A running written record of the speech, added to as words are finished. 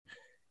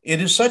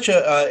it is such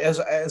a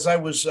as I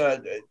was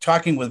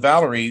talking with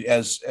Valerie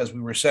as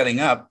we were setting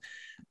up.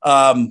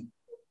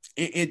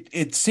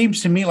 It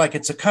seems to me like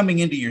it's a coming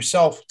into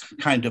yourself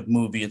kind of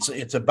movie.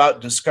 It's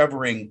about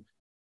discovering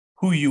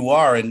who you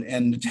are, and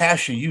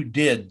Natascha, you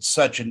did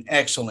such an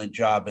excellent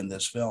job in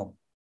this film.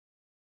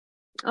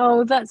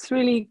 Oh, that's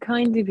really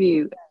kind of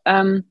you.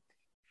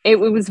 It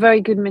was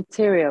very good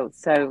material,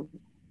 so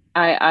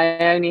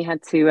I only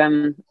had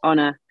to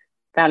honor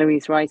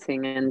Valerie's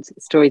writing and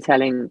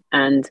storytelling,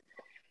 and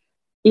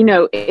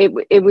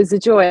it was a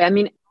joy. I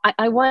mean,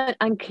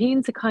 I'm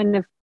keen to kind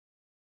of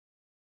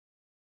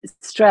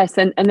stress,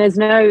 and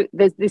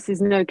this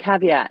is no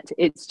caveat.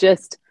 It's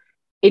just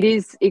it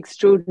is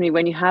extraordinary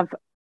when you have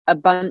a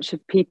bunch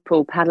of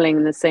people paddling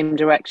in the same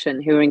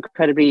direction who are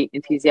incredibly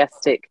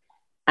enthusiastic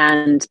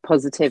and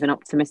positive and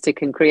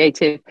optimistic and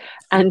creative,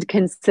 and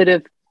can sort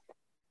of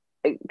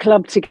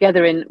club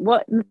together in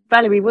what,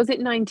 Valerie, was it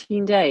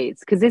 19 days?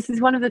 Because this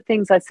is one of the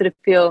things I sort of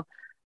feel,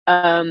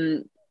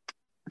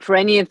 for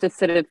any of the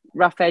sort of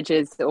rough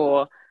edges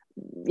or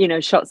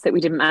shots that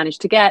we didn't manage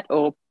to get,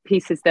 or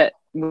pieces that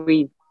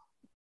we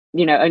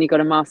only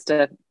got a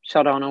master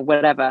shot on or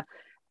whatever.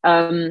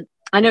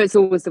 I know it's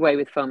always the way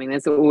with filming.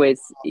 There's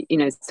always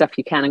stuff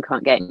you can and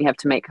can't get, and you have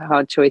to make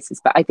hard choices.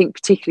 But I think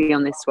particularly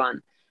on this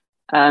one,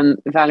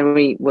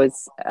 Valerie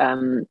was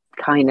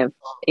kind of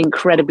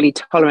incredibly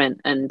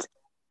tolerant and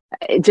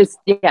just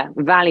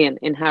valiant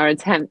in her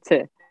attempt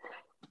to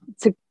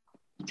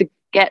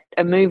get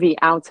a movie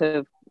out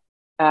of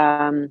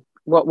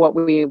what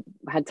we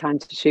had time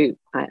to shoot.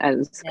 It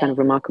was kind of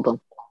remarkable.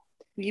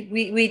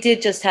 We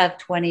did just have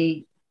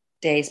 20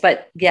 days,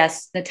 but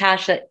yes,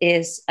 Natascha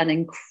is an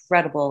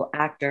incredible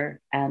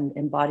actor and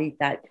embodied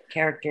that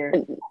character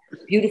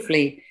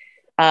beautifully.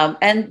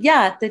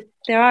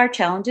 There are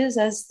challenges,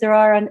 as there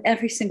are on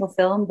every single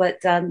film, but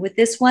with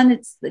this one,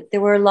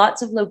 there were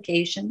lots of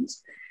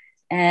locations,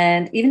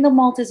 and even though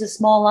Malta is a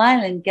small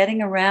island,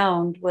 getting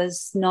around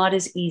was not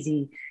as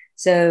easy.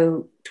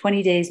 So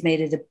 20 days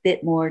made it a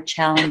bit more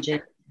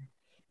challenging.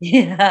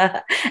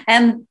 Yeah.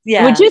 And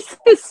well, just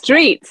the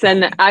streets.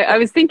 And I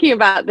was thinking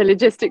about the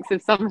logistics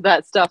of some of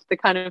that stuff, the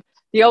kind of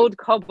the old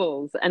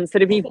cobbles and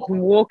sort of even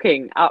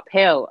walking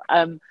uphill.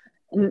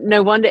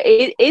 No wonder.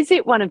 Is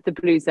it one of the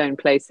blue zone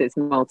places,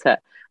 Malta?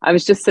 I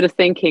was just sort of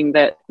thinking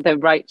that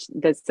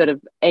the sort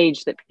of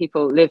age that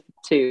people live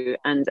to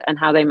and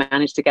how they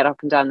manage to get up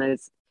and down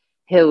those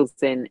hills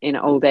in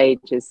old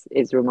age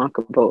is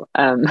remarkable.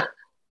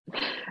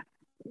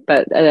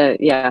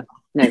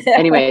 No,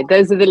 anyway,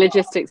 those are the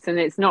logistics, and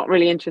it's not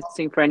really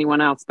interesting for anyone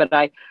else, but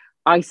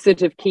I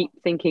sort of keep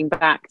thinking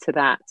back to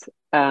that,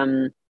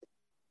 to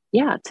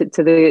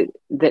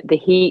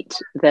the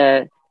heat,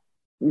 the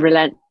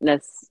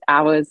relentless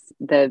hours,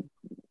 the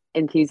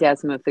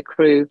enthusiasm of the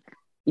crew,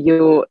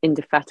 your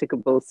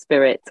indefatigable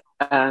spirit,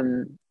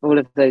 all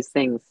of those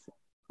things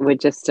were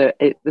just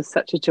it was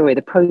such a joy.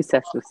 The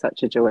process was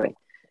such a joy.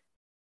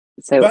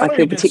 So Valerie, I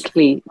feel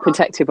particularly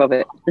protective of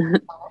it.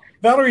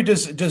 Valerie,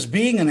 does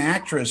being an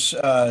actress,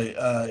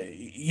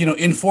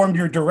 inform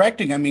your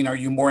directing? I mean, are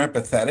you more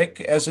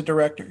empathetic as a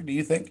director, do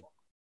you think?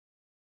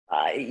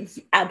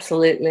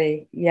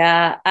 Absolutely.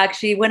 Yeah.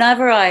 Actually,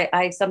 whenever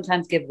I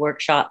sometimes give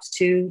workshops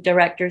to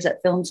directors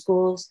at film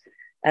schools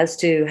as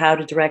to how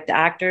to direct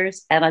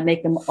actors, and I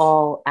make them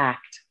all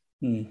act.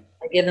 I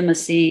give them a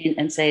scene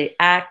and say,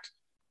 act,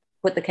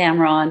 put the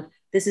camera on.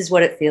 This is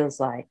what it feels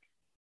like.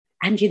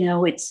 And,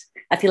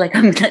 I feel like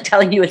I'm not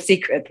telling you a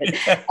secret, but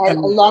a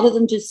lot of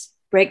them just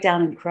break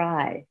down and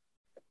cry.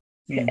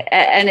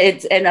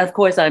 And of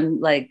course I'm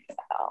like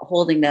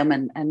holding them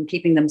and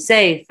keeping them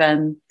safe.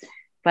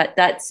 But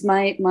that's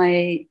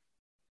my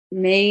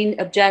main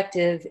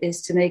objective,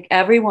 is to make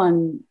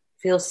everyone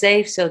feel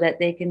safe so that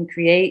they can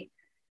create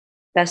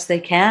best they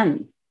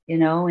can,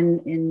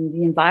 in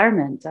the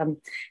environment.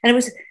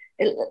 And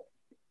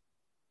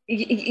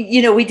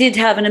we did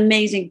have an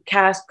amazing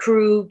cast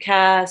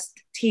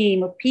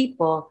team of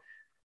people.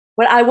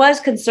 But I was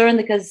concerned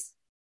because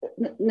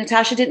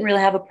Natascha didn't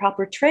really have a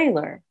proper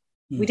trailer.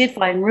 We did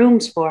find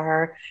rooms for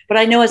her, but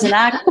I know as an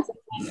actor,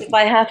 if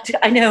I have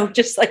to,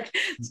 just like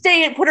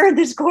stay and put her in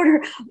this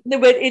corner.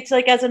 But it's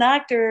like, as an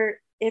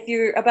actor, if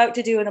you're about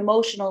to do an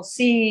emotional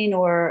scene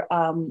or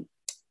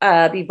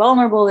be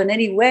vulnerable in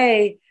any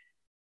way,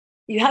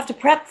 you have to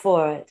prep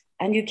for it.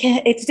 And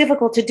it's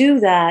difficult to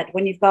do that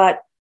when you've got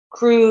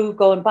crew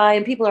going by,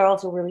 and people are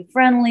also really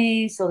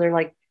friendly. So they're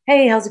like,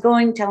 hey, how's it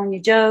going? Telling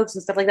you jokes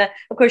and stuff like that.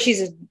 Of course,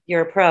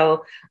 you're a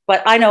pro,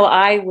 but I know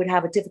I would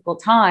have a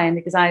difficult time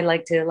because I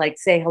like to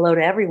say hello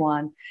to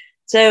everyone.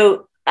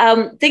 So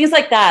things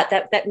like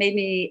that made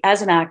me,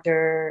 as an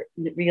actor,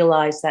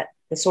 realize that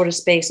the sort of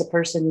space a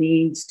person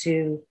needs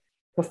to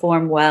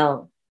perform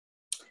well,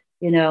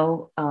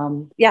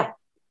 Yeah.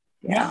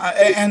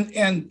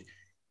 And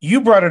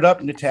you brought it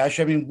up,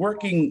 Natascha. I mean,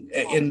 working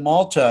in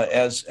Malta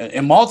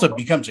and Malta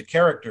becomes a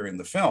character in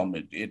the film.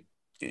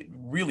 It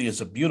really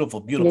is a beautiful,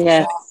 beautiful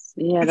city.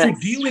 Yeah, but you're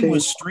dealing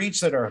with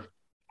streets that are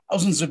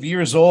thousands of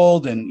years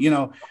old, and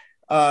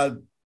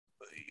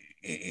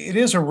it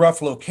is a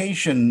rough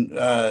location,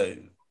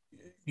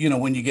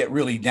 when you get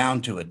really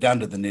down to the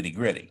nitty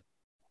gritty.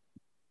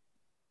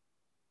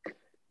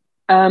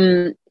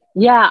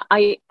 Yeah,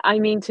 I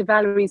mean, to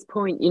Valerie's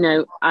point,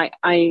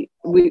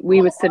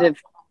 we were sort of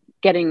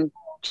getting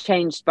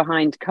changed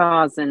behind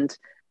cars and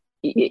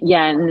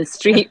in the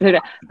street,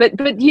 but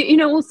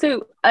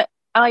also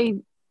I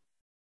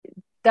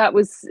that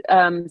was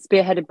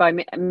spearheaded by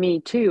me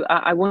too.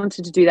 I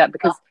wanted to do that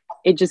because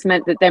it just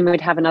meant that then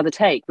we'd have another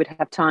take, we'd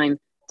have time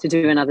to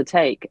do another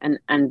take, and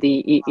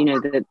the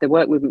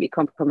work wouldn't be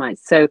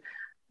compromised. So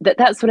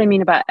that's what I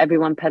mean about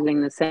everyone pedaling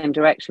in the same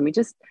direction.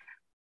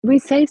 We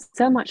save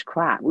so much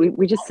crap.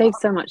 We just save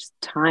so much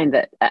time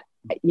that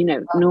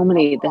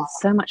normally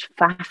there's so much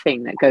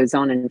faffing that goes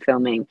on in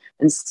filming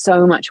and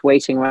so much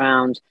waiting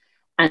around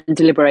and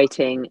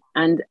deliberating.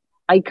 And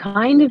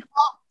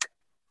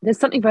there's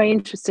something very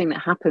interesting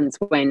that happens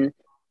when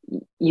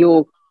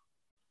your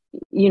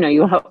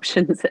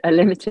options are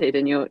limited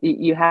and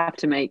you have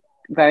to make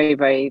very,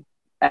 very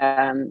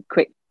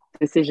quick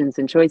decisions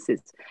and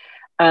choices.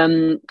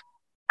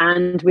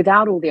 And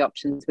without all the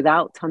options,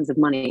 without tons of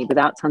money,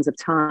 without tons of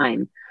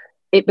time,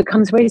 it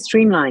becomes very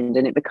streamlined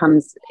and it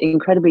becomes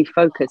incredibly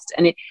focused.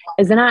 And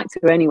as an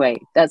actor anyway,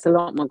 that's a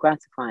lot more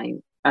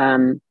gratifying.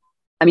 I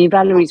mean,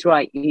 Valerie's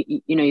right.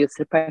 You're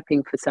sort of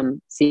prepping for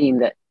some scene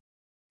that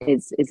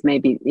is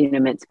maybe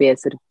meant to be a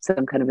sort of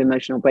some kind of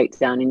emotional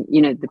breakdown, and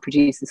the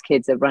producer's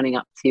kids are running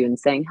up to you and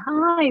saying,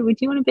 "Hi,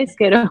 would you want a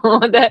biscuit?"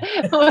 or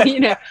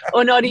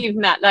not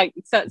even that. Like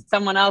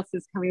someone else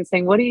is coming and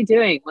saying, "What are you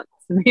doing? What's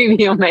the movie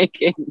you're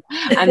making?"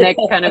 And they're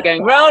kind of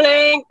going,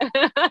 "Rolling."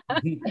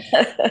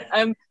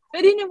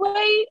 But in a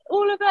way,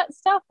 all of that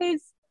stuff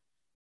is,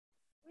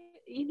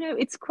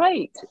 it's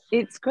great.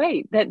 It's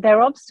great that there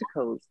are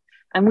obstacles.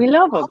 And we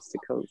love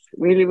obstacles.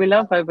 Really, we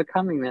love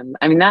overcoming them.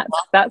 I mean,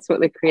 that's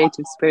what the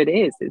creative spirit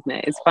is, isn't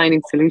it? It's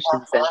finding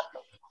solutions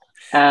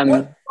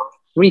and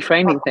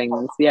reframing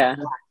things. Yeah.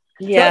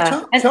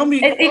 Yeah. Tell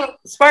me. It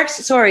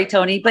sparks. Sorry,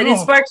 Tony, but it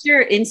sparks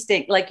your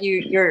instinct. Like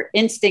your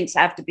instincts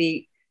have to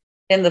be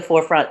in the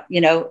forefront.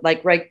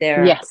 Like right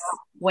there. Yes.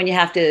 When you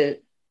have to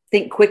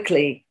think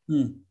quickly,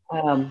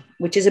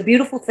 which is a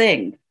beautiful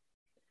thing.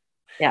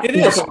 Yeah. It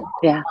is.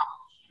 Yeah.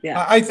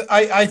 Yeah,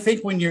 I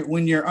think when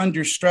you're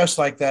under stress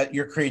like that,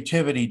 your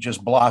creativity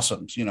just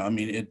blossoms. I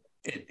mean,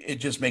 it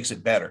just makes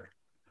it better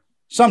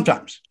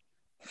sometimes.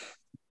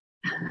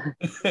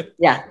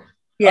 Yeah.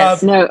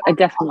 Yes. No, I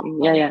definitely.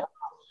 Yeah.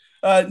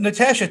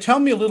 Natascha, tell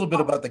me a little bit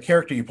about the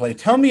character you play.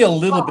 Tell me a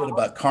little bit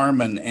about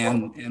Carmen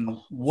and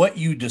what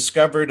you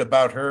discovered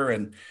about her,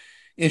 and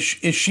is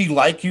she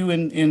like you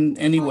in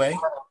any way?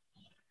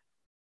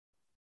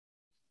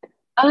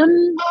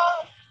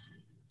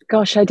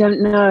 Gosh, I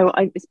don't know.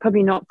 It's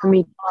probably not for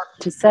me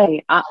to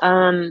say.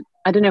 I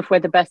don't know if we're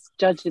the best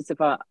judges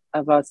of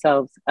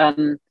ourselves,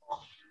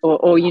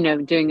 or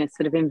doing a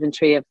sort of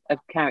inventory of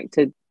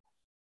characteristics.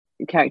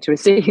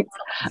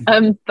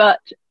 But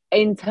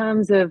in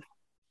terms of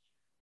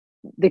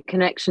the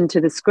connection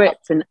to the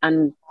script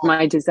and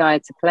my desire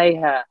to play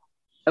her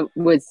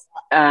was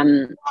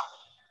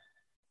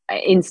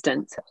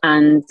instant,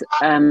 and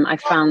I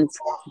found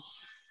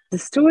the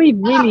story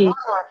really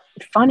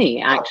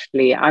funny,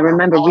 actually. I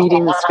remember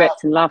reading the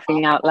script and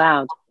laughing out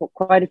loud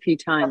quite a few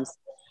times,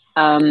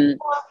 and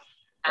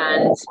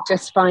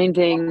just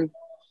finding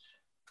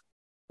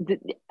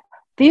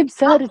the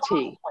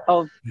absurdity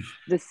of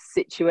the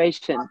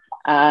situation,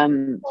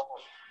 and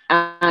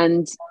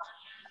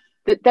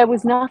that there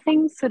was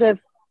nothing sort of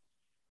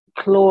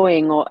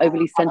cloying or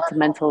overly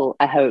sentimental,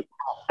 I hope,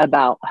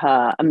 about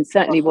her. I mean,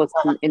 certainly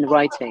wasn't in the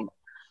writing.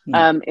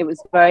 It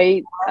was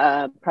very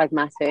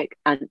pragmatic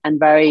and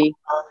very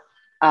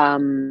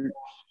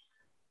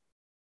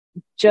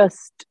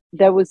just,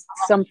 there was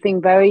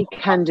something very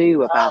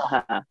can-do about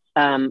her,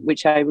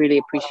 which I really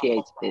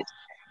appreciated.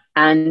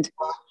 And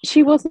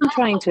she wasn't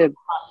trying to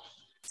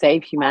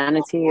save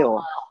humanity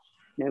or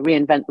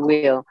reinvent the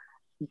wheel.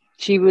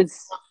 She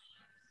was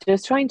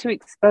just trying to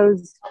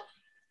expose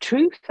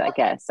truth, I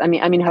guess. I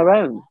mean her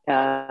own,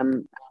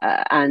 and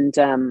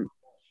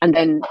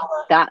then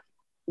that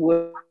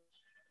would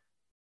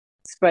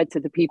spread to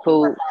the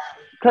people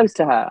close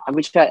to her,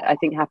 which I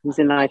think happens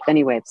in life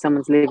anyway. If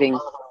someone's living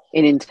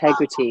in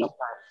integrity,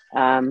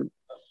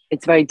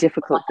 it's very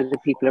difficult for the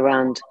people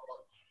around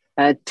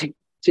to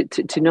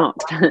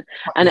not.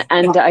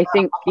 and I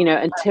think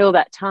until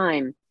that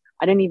time,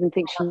 I don't even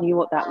think she knew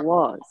what that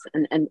was,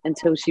 and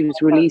until she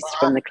was released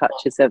from the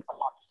clutches of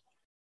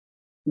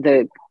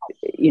the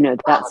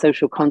that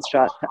social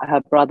construct,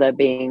 her brother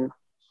being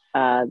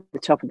the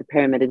top of the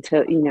pyramid,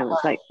 until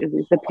it's like it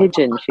was a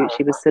pigeon.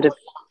 She was sort of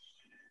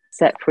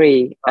set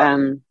free.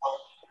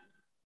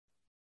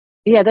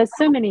 There's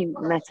so many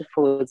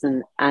metaphors,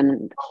 and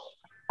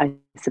I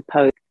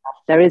suppose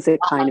there is a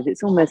kind of,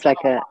 it's almost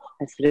like a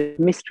sort of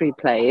mystery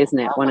play, isn't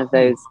it? One of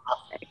those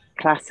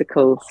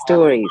classical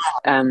stories,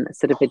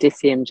 sort of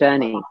Odyssean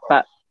journey.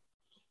 But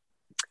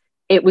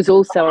it was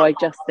also, I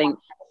just think,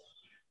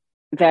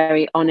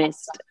 very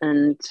honest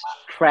and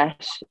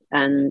fresh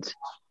and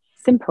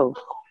simple.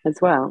 as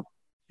well.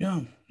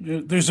 Yeah,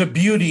 there's a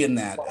beauty in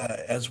that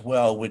as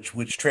well,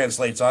 which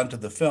translates onto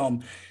the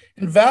film.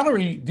 And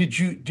Valerie, did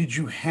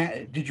you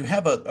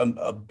have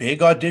a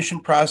big audition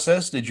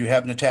process? Did you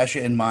have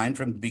Natascha in mind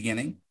from the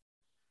beginning?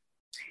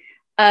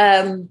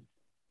 Um,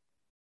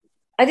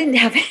 I didn't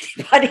have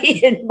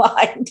anybody in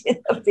mind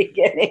in the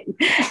beginning,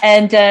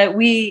 and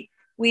we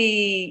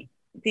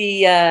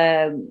the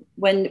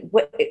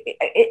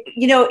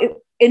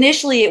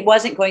initially it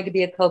wasn't going to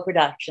be a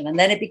co-production, and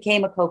then it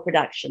became a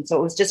co-production. So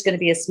it was just going to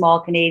be a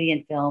small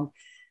Canadian film,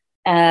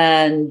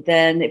 and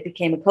then it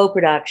became a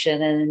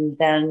co-production, and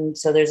then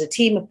so there's a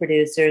team of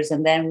producers,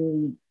 and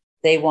then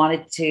they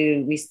wanted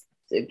to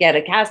get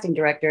a casting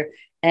director,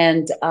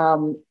 and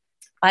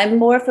I'm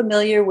more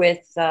familiar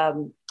with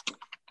the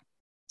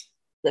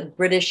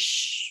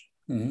British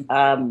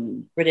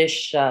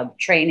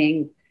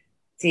training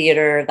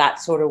theater, that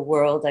sort of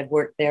world. I've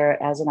worked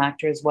there as an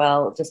actor as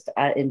well, just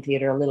in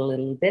theater a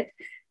little bit.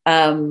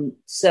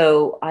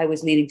 So I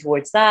was leaning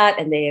towards that,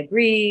 and they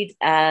agreed.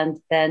 And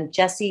then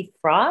Jesse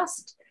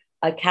Frost,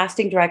 a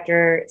casting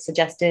director,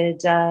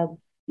 suggested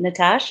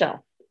Natascha.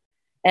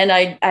 And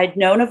I'd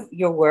known of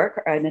your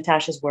work,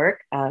 Natascha's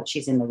work.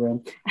 She's in the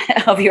room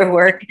of your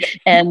work,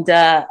 and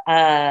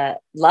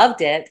loved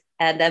it.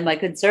 And then my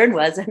concern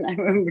was, and I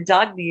remember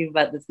talking to you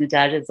about this,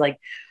 Natascha, it's like,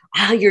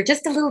 wow, you're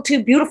just a little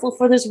too beautiful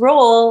for this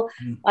role.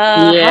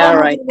 How do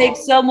you make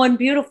someone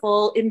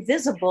beautiful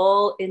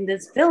invisible in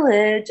this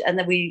village? And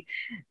then we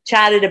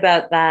chatted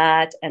about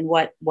that and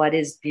what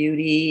is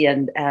beauty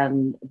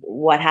and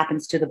what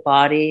happens to the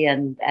body.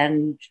 And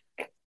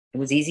it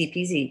was easy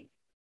peasy.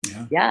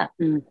 Yeah.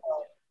 Mm.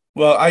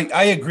 Well,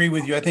 I agree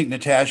with you. I think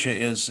Natascha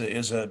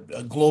is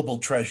a global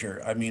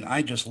treasure. I mean,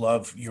 I just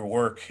love your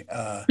work.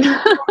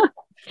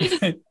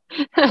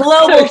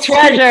 Global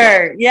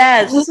treasure,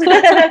 yes.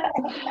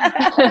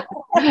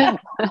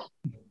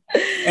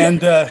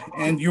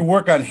 And your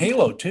work on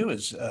Halo too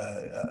is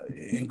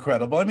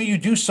incredible. I mean, you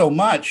do so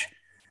much,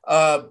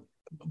 but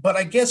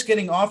I guess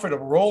getting offered a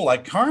role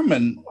like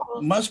Carmen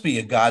must be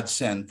a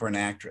godsend for an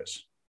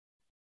actress.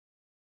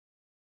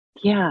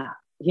 Yeah.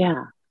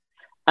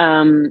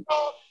 And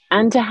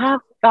to have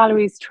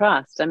Valerie's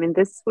trust. I mean,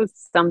 this was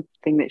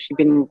something that she'd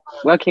been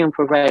working on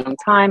for a very long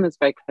time. It was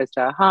very close to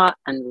her heart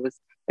and was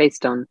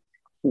based on,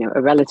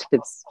 a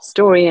relative's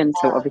story. And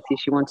so obviously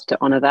she wanted to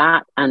honor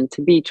that, and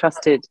to be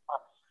trusted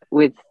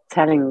with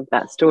telling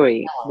that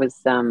story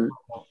was, I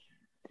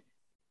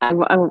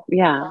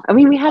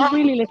mean, we had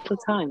really little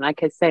time.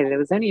 Like I say, there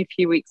was only a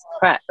few weeks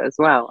prep as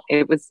well.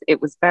 It was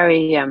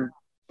very, it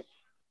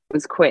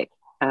was quick.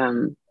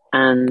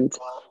 And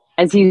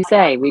as you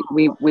say,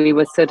 we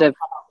were sort of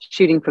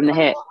shooting from the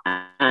hip,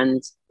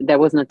 and there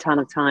wasn't a ton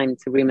of time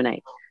to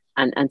ruminate.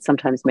 And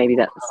sometimes maybe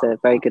that's a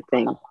very good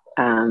thing.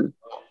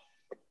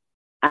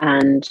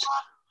 And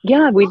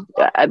yeah, we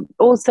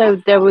also,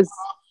 there was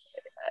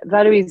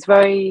Valerie's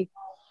very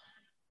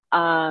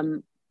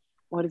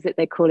what is it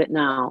they call it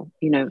now,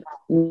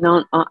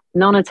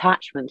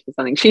 non-attachment or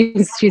something.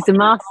 She's a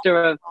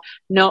master of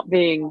not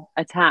being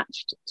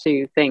attached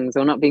to things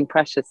or not being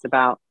precious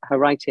about her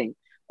writing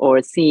or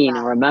a scene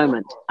or a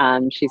moment.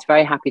 She's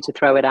very happy to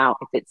throw it out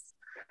if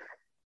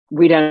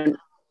we don't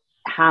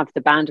have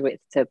the bandwidth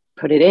to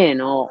put it in,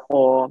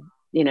 or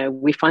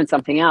we find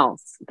something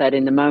else that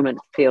in the moment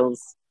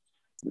feels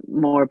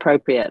more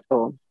appropriate,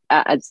 or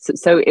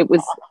so it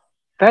was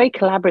very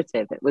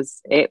collaborative. It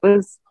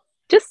was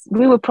just,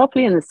 we were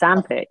properly in the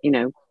sandpit,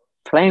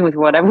 playing with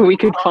whatever we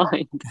could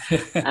find.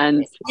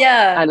 And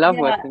I love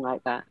working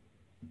like that.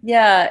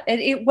 Yeah, and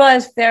it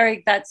was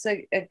very, that's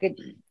a good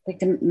thing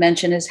to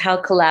mention, is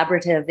how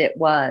collaborative it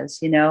was,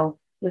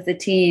 with the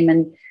team.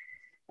 And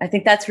I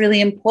think that's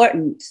really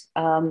important.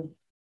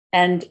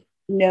 And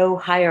no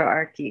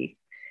hierarchy,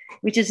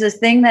 which is a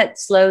thing that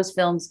slows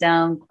films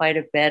down quite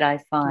a bit, I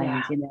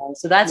find,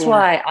 So that's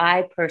why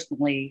I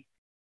personally,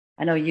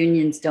 I know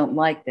unions don't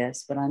like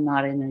this, but I'm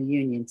not in a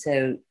union.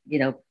 So,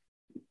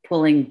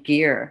 pulling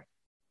gear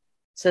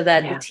so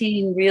that the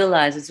team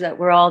realizes that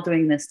we're all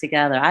doing this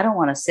together. I don't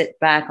want to sit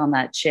back on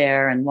that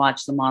chair and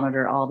watch the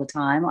monitor all the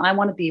time. I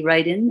want to be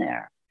right in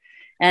there.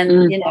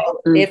 And,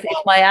 if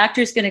my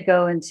actor's going to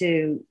go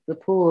into the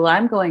pool,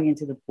 I'm going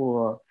into the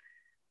pool.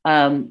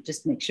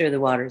 Just make sure the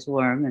water's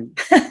warm. And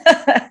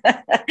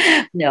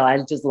no,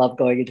 I just love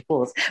going into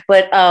pools.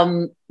 But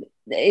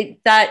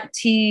that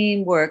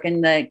teamwork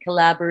and the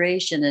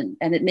collaboration,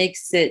 and it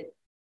makes it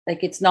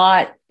like it's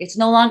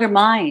no longer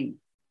mine.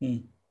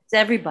 It's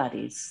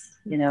everybody's.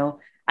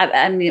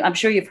 I mean, I'm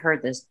sure you've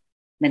heard this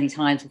many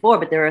times before,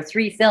 but there are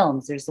 3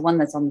 films. There's the one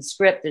that's on the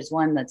script, there's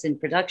one that's in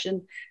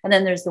production, and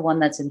then there's the one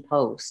that's in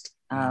post.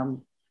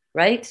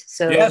 Right?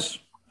 So yes,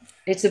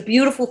 it's a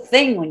beautiful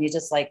thing when you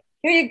just like,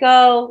 here you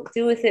go,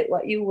 do with it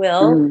what you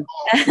will,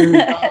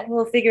 and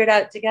we'll figure it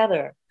out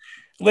together.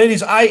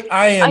 Ladies, I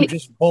am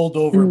just bowled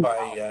over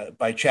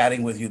by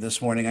chatting with you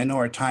this morning. I know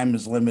our time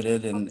is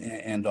limited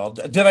and all.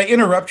 Did I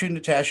interrupt you,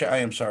 Natascha? I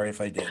am sorry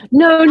if I did.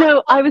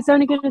 No. I was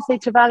only going to say,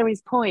 to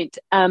Valerie's point,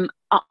 on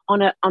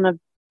a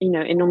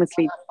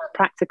enormously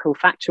practical,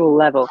 factual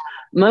level,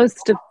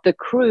 most of the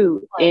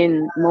crew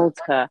in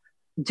Malta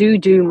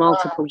do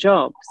multiple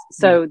jobs.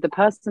 So the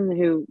person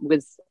who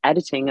was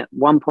editing at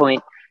one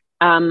point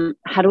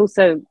had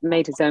also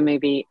made his own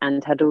movie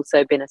and had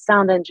also been a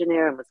sound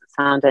engineer and was a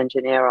sound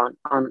engineer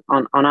on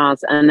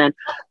ours. And then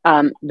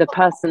the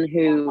person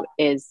who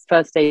is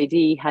first AD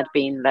had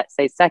been, let's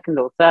say, second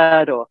or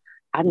third, or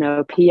I don't know,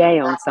 a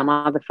PA on some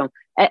other film.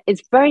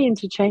 It's very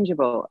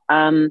interchangeable.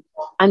 And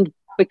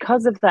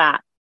because of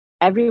that,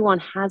 everyone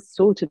has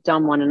sort of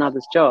done one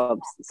another's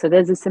jobs. So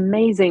there's this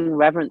amazing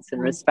reverence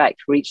and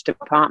respect for each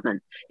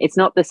department. It's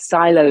not the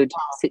siloed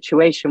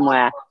situation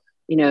where,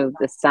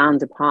 the sound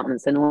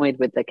department's annoyed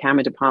with the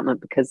camera department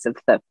because of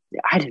they're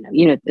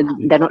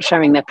not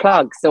sharing their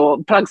plugs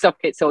or plug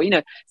sockets, or,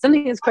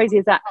 something as crazy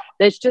as that.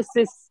 There's just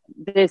this,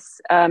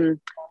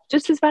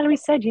 just as Valerie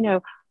said,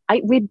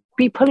 we'd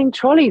be pulling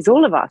trolleys,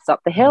 all of us, up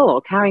the hill, or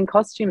carrying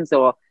costumes,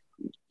 or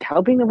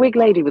helping the wig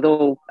lady with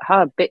all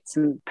her bits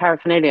and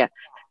paraphernalia.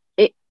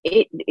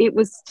 It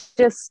was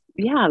just,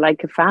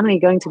 like a family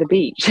going to the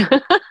beach.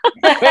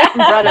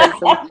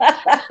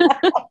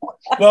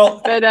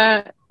 Well,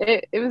 but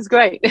it was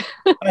great.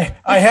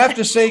 I have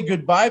to say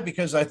goodbye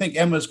because I think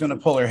Emma's going to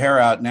pull her hair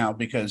out now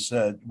because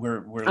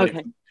we're late.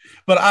 Okay.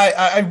 But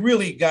I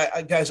really,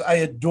 guys, I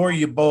adore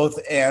you both,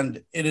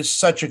 and it is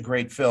such a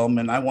great film,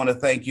 and I want to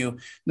thank you,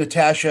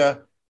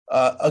 Natascha.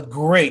 A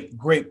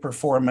great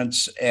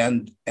performance,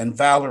 and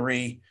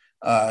Valerie,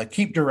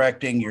 keep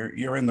directing.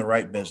 You're in the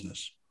right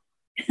business.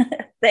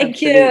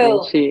 Thank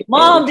you.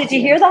 Mom, did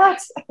you hear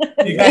that?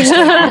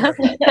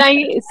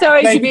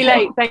 Sorry to be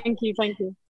late. Thank you.